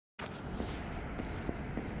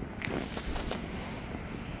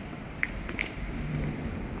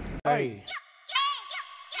Hey.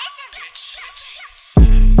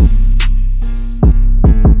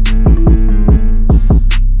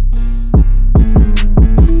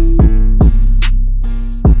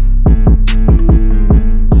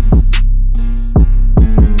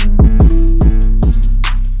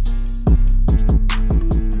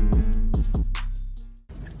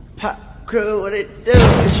 Pop crew, what it do?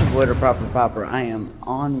 It's your boy, the Proper. I am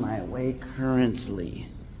on my way currently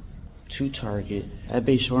to Target at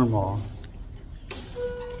Bayshore Mall.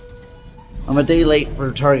 I'm a day late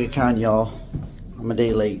for Target Con, y'all. I'm a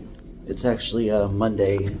day late. It's actually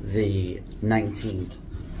Monday the 19th.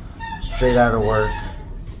 Straight out of work.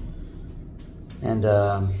 And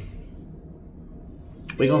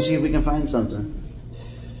we're gonna see if we can find something.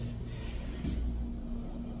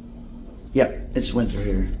 Yeah, it's winter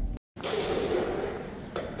here.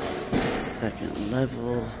 Second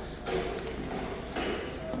level.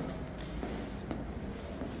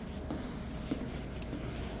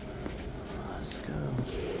 Let's go.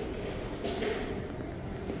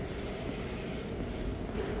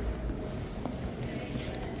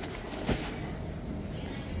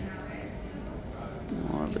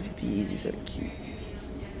 Oh, look at these. These are cute.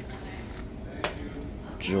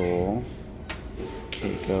 Joel.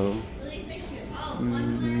 Keiko.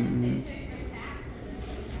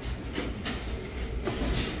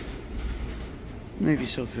 Maybe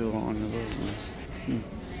Sophie will honor those ones.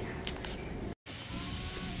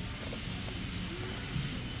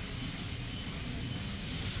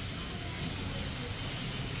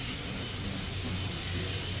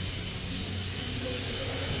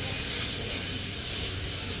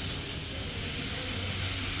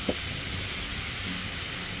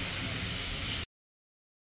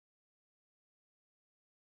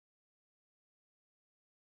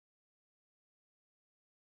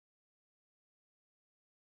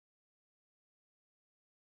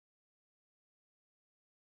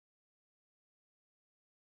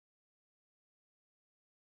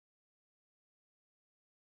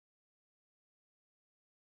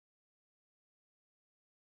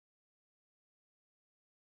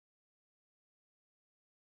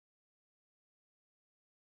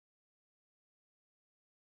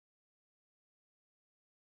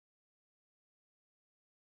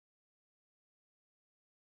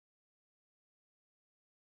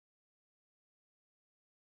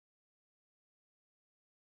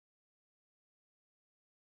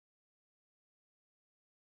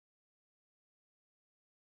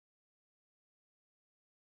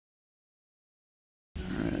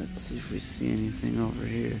 Let's see if we see anything over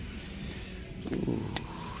here. Ooh,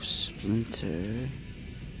 Splinter.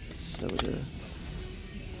 Soda.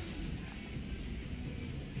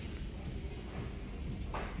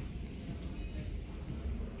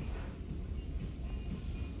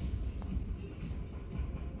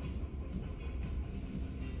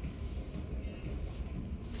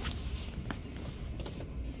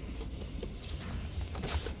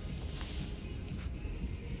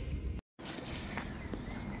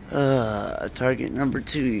 Target number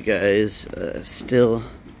 2, you guys. Still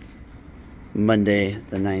Monday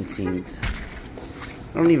the 19th.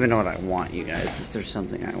 I don't even know what I want, you guys. If there's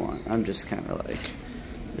something I want, I'm just kind of like,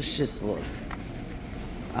 let's just look.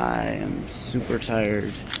 I am super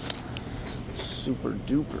tired. Super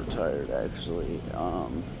duper tired, actually.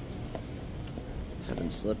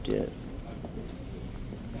 Haven't slept yet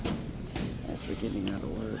after getting out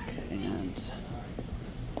of work, and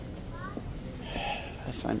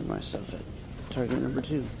I find myself at Target number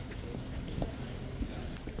 2.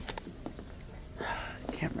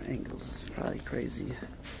 Camera angles is probably crazy.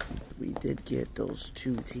 We did get those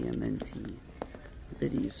 2 TMNT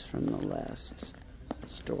biddies from the last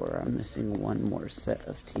store. I'm missing one more set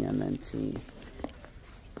of TMNT,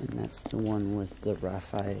 and that's the one with the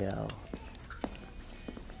Raphael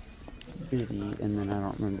biddy, and then I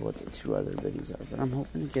don't remember what the 2 other biddies are, but I'm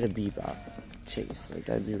hoping to get a Bebop chase. Like,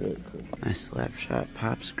 that'd be really cool. My Slapshot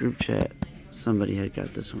Pops group chat. Somebody had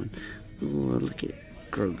got this one. Ooh, look at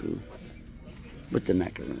Grogu with the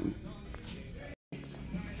macaroon.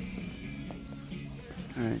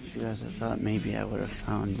 Alright, you guys, I thought maybe I would have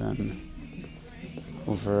found them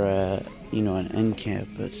over at, you know, an end cap,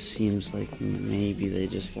 but seems like maybe they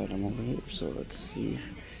just got them over here. So let's see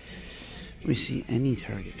if we see any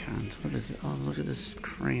Target cons. What is it? Oh, look at this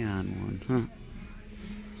crayon one, huh?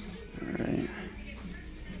 Alright.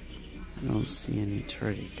 I don't see any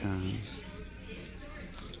Target cons.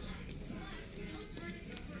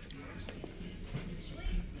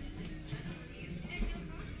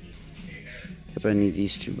 Yep, I need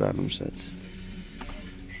these 2 bottom sets.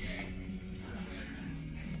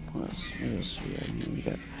 What else? What else we got here? We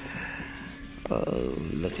got Oh,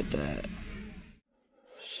 look at that.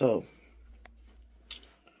 So,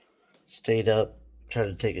 stayed up, tried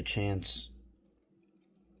to take a chance.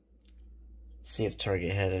 See if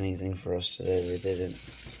Target had anything for us today. They didn't.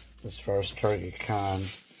 As far as Target Con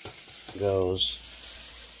goes.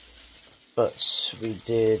 But we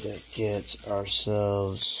did get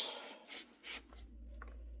ourselves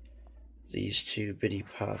these two Bitty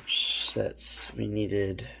Pops sets. We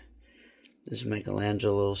needed this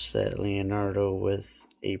Michelangelo set, Leonardo with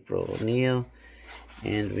April O'Neil.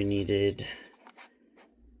 And we needed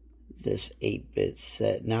this 8-bit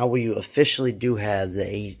set. Now we officially do have the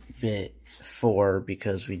 8-bit 4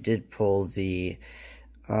 because we did pull the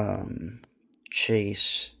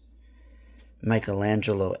Chase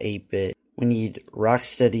Michelangelo 8-bit. We need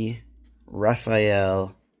Rocksteady,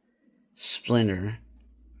 Raphael, Splinter,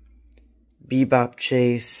 Bebop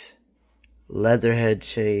Chase, Leatherhead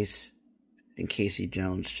Chase, and Casey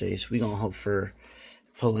Jones Chase. We gonna hope for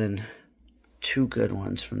pulling 2 good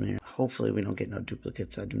ones from there. Hopefully we don't get no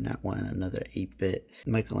duplicates. I do not want another 8-bit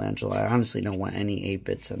Michelangelo. I honestly don't want any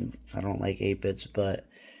 8-bits. I don't like 8-bits, but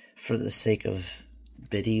for the sake of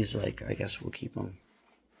biddies, like, I guess we'll keep them.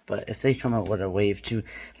 But if they come out with a wave 2,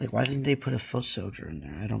 like, why didn't they put a Foot Soldier in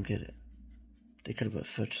there? I don't get it. They could have put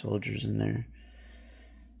Foot Soldiers in there.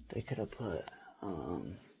 They could have put,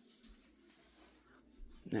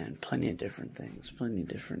 man, plenty of different things. Plenty of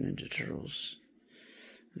different Ninja Turtles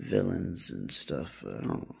villains and stuff. I don't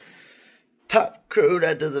know. Top crew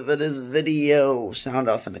that does it for this video. Sound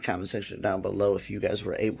off in the comment section down below if you guys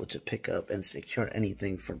were able to pick up and secure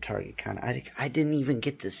anything from Target Con. I didn't even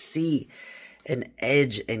get to see an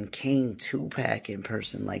Edge and Kane 2-pack in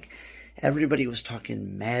person. Like, everybody was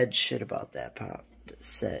talking mad shit about that pop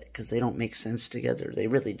set because they don't make sense together. They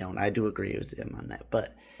really don't. I do agree with them on that.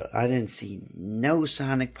 But I didn't see no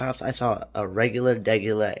Sonic Pops. I saw a regular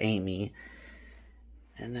Amy.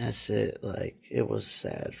 And that's it. Like, it was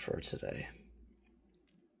sad for today.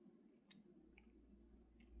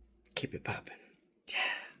 Keep it popping.